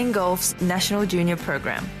 Australian Golf's national junior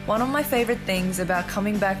program. One of my favourite things about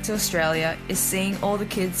coming back to Australia is seeing all the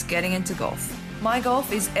kids getting into golf.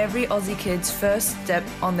 MyGolf is every Aussie kid's first step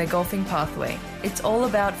on their golfing pathway. It's all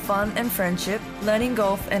about fun and friendship, learning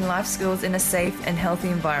golf and life skills in a safe and healthy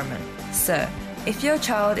environment. So, if your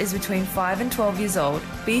child is between 5 and 12 years old,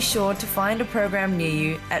 be sure to find a program near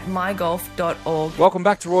you at mygolf.org. Welcome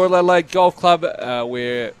back to Royal Adelaide Golf Club.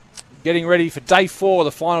 We're getting ready for day 4,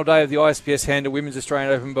 the final day of the ISPS Handle Women's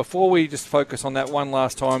Australian Open. Before we just focus on that one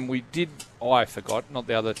last time, I forgot, not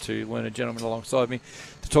the other 2 learned gentlemen alongside me,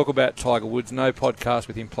 to talk about Tiger Woods. No podcast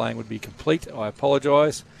with him playing would be complete. I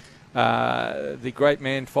apologise. The great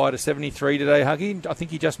man fired a 73 today, Huggy. I think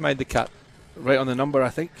he just made the cut. Right on the number, I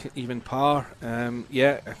think, even par. I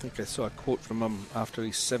think I saw a quote from him after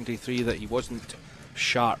his 73 that he wasn't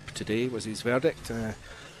sharp today, was his verdict.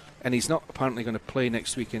 And he's not apparently going to play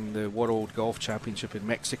next week in the World Golf Championship in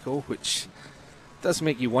Mexico, which does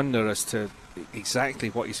make you wonder as to exactly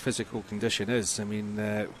what his physical condition is. I mean,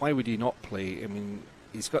 why would he not play? I mean,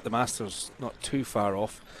 he's got the Masters not too far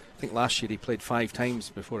off. I think last year he played 5 times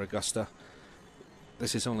before Augusta.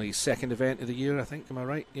 This is only his second event of the year, I think. Am I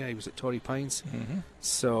right? Yeah, he was at Torrey Pines. Mm-hmm.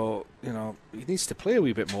 So, he needs to play a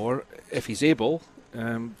wee bit more if he's able.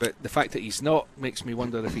 But the fact that he's not makes me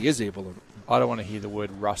wonder if he is able. I don't want to hear the word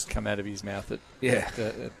rust come out of his mouth at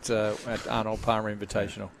Arnold Palmer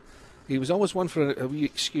Invitational. He was always one for a wee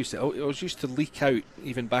excuse. It was used to leak out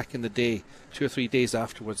even back in the day, 2 or 3 days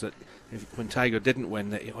afterwards, that when Tiger didn't win,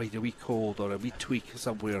 that he had a wee cold or a wee tweak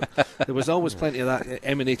somewhere. There was always plenty of that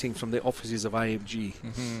emanating from the offices of IMG.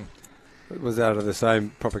 Mm-hmm. It was out of the same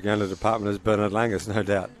propaganda department as Bernard Langus, no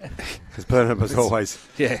doubt. Because Bernard was always...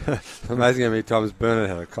 Yeah. Amazing how many times Bernard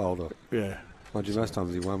had a cold. Yeah. Mind you, most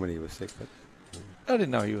times he won when he was sick. But I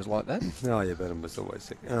didn't know he was like that. no, yeah, Bernard was always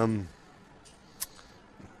sick.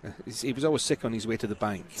 He was always sick on his way to the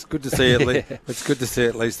bank. It's good to see it's good to see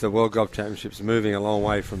at least the World Golf Championships moving a long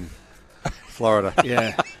way from Florida.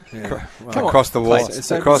 Yeah. Across the wall,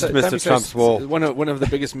 across Mr. Trump's wall. One of the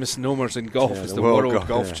biggest misnomers in golf is the World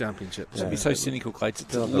Golf Championships. Don't be so cynical, Clates.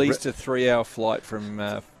 It's at least a 3-hour flight from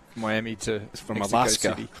Miami to Mexico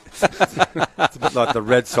Alaska. City. It's a bit like the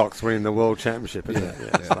Red Sox winning the World Championship, isn't it? Yeah,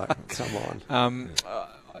 it's like, come on.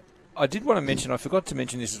 I did want to mention, I forgot to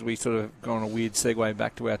mention this as we sort of go on a weird segue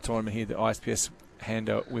back to our tournament here, the ISPS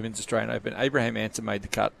Handa Women's Australian Open. Abraham Answer made the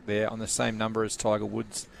cut there on the same number as Tiger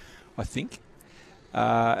Woods, I think,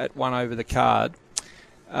 at 1 over the card.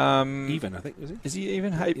 Even, I think, is he? Is he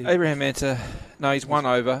even? Abraham Answer, no, he's 1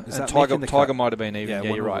 over. Is and that Tiger might have been even.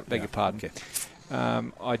 Yeah, you're right. Beg yeah. your pardon.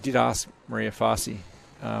 Okay. I did ask Maria Farsi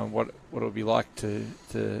what it would be like to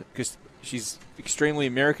because she's extremely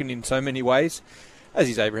American in so many ways, as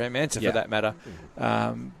is Abraham Answer for that matter.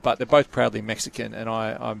 But they're both proudly Mexican,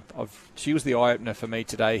 and she was the eye opener for me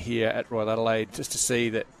today here at Royal Adelaide, just to see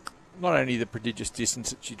that not only the prodigious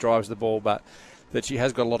distance that she drives the ball, but that she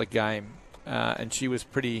has got a lot of game, and she was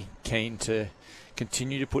pretty keen to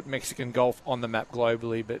continue to put Mexican golf on the map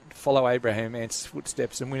globally, but follow Abraham Answer's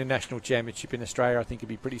footsteps and win a national championship in Australia. I think would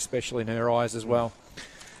be pretty special in her eyes as well.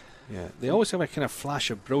 Yeah, they always have a kind of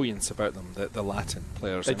flash of brilliance about them, the Latin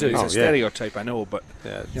players. They do. It's a stereotype, I know, but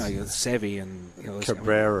Seve and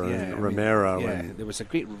Cabrera and Romero. And there was a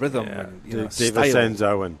great rhythm and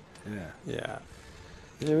DiVincenzo and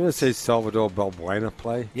You ever see Salvador Balbuena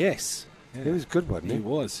play? Yes. Yeah. He was good, wasn't he? He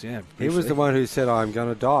was, yeah. Briefly. He was the one who said, I'm going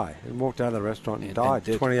to die. And walked out of the restaurant and died,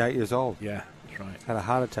 28 years old. Yeah, that's right. Had a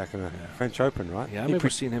heart attack in a French Open, right? Yeah, I remember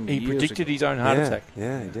seeing him He predicted his own heart attack.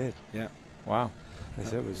 Yeah, he did. Yeah. Wow. They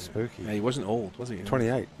said it was spooky. Yeah, he wasn't old, was he?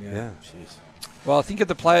 28, yeah. Jeez. Well, I think of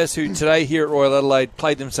the players who today here at Royal Adelaide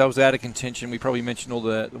played themselves out of contention. We probably mentioned all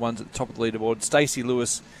the ones at the top of the leaderboard. Stacey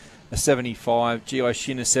Lewis, a 75. Gio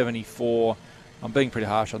Shin, a 74. I'm being pretty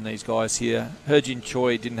harsh on these guys here. Herjin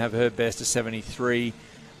Choi didn't have her best, a 73.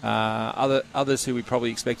 Others who we probably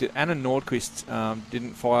expected. Anna Nordqvist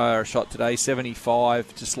didn't fire a shot today,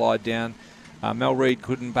 75 to slide down. Mel Reid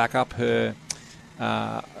couldn't back up her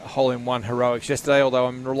hole-in-one heroics yesterday, although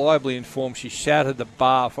I'm reliably informed she shouted the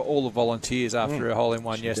bar for all the volunteers after her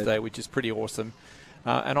hole-in-one yesterday, which is pretty awesome.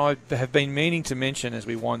 And I have been meaning to mention as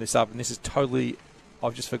we wind this up, and this is totally,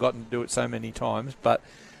 I've just forgotten to do it so many times, but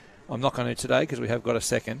I'm not going to today because we have got a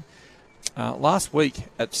second. Last week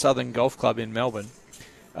at Southern Golf Club in Melbourne,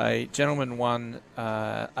 a gentleman won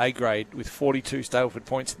A grade with 42 Stableford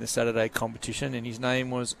points in the Saturday competition, and his name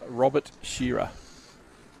was Robert Shearer.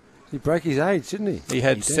 He broke his age, didn't he? He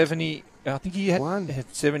had 70. I think he had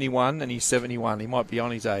 71, and he's 71. He might be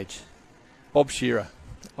on his age. Bob Shearer.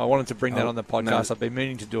 I wanted to bring that on the podcast. No. I've been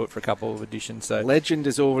meaning to do it for a couple of editions. So legend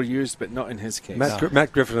is overused, but not in his case.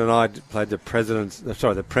 Matt Griffin and I played the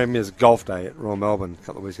Premier's Golf Day at Royal Melbourne a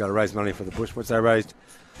couple of weeks ago to raise money for the bush, which they raised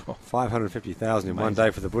 $550,000 in one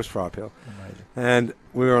day for the bushfire appeal. Amazing. And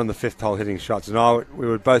we were on the fifth hole hitting shots, and we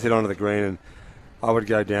would both hit onto the green, and I would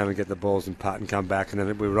go down and get the balls and putt and come back, and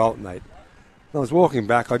then we would alternate. And I was walking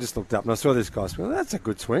back, I just looked up and I saw this guy swing. That's a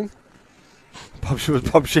good swing. Bob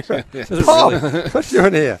Shearer. Bob, what's you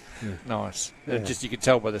doing here? Yeah. Nice. Yeah. Just you could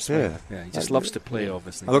tell by the swing. Yeah, he just loves to play,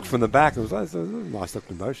 obviously. I looked from the back and it was like, a nice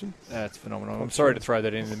looking motion. That's phenomenal. I'm sorry to throw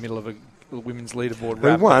that in the middle of a women's leaderboard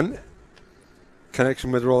wrap. Who won?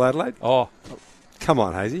 Connection with Royal Adelaide? Oh. Come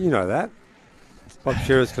on, Hazy, you know that. Bob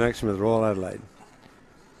Shearer's connection with Royal Adelaide.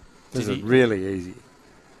 This is really easy.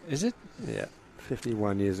 Is it? Yeah.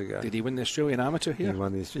 51 years ago. Did he win the Australian Amateur here?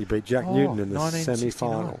 He beat Jack Newton in the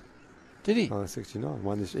semi-final. Did he? 1969.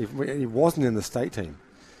 Won this. He wasn't in the state team.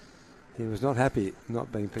 He was not happy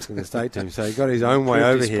not being picked in the state team, so he got his own way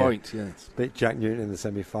over here. Beat Jack Newton in the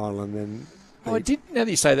semi-final, and then. I did. Now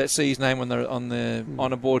that you say that, see his name on the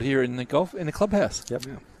honour board here in the clubhouse. Yep.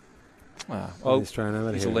 Yeah. Australian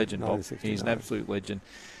Amateur. He's a legend, Bob. He's an absolute legend.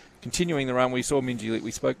 Continuing the run, we saw Minjee Lee.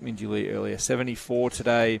 We spoke Minjee Lee earlier. 74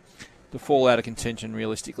 today. The fall out of contention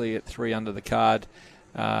realistically at 3 under the card.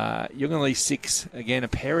 Young Lee 6, again, a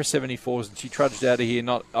pair of 74s, and she trudged out of here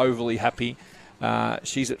not overly happy.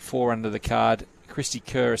 She's at 4 under the card. Christy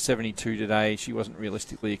Kerr, 72 today. She wasn't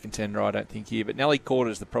realistically a contender, I don't think, here. But Nelly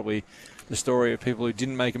Corder is probably the story of people who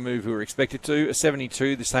didn't make a move who were expected to. A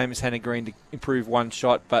 72, the same as Hannah Green, to improve one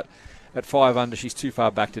shot, but at 5 under, she's too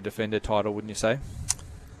far back to defend her title, wouldn't you say?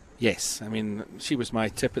 Yes, I mean, she was my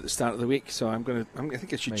tip at the start of the week, so I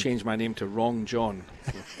think I should change my name to Wrong John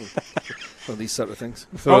for these sort of things.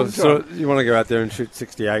 So you want to go out there and shoot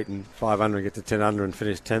 68 and 5 under and get to 10 under and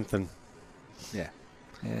finish 10th? And yeah.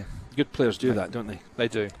 Good players do that, don't they? They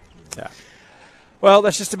do. Yeah. Well,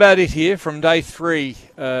 that's just about it here from day 3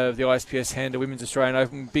 of the ISPS Handler Women's Australian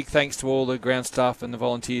Open. Big thanks to all the ground staff and the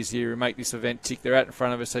volunteers here who make this event tick. They're out in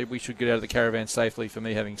front of us, so we should get out of the caravan safely, for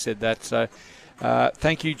me having said that. So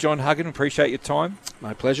thank you, John Huggan. Appreciate your time.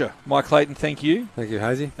 My pleasure. Mike Clayton, thank you. Thank you,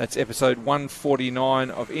 Hazy. That's episode 149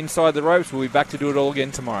 of Inside the Ropes. We'll be back to do it all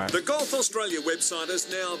again tomorrow. The Golf Australia website is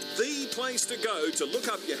now the place to go to look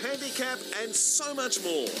up your handicap and so much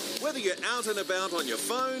more. Whether you're out and about on your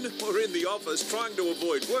phone or in the office trying to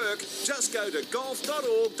avoid work, just go to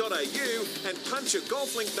golf.org.au and punch your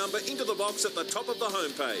golf link number into the box at the top of the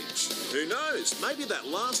homepage. Who knows, maybe that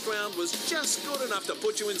last round was just good enough to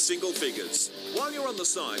put you in single figures. While you're on the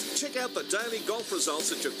site, check out the daily golf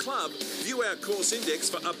results at your club, view our course index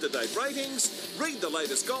for up-to-date ratings, read the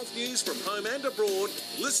latest golf news from home and abroad,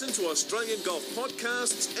 listen to Australian golf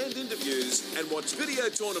podcasts and interviews, and watch video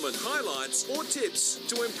tournament highlights or tips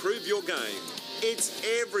to improve your game. It's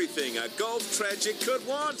everything a golf tragic could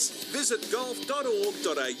want. Visit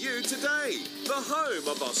golf.org.au today, the home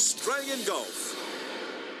of Australian golf.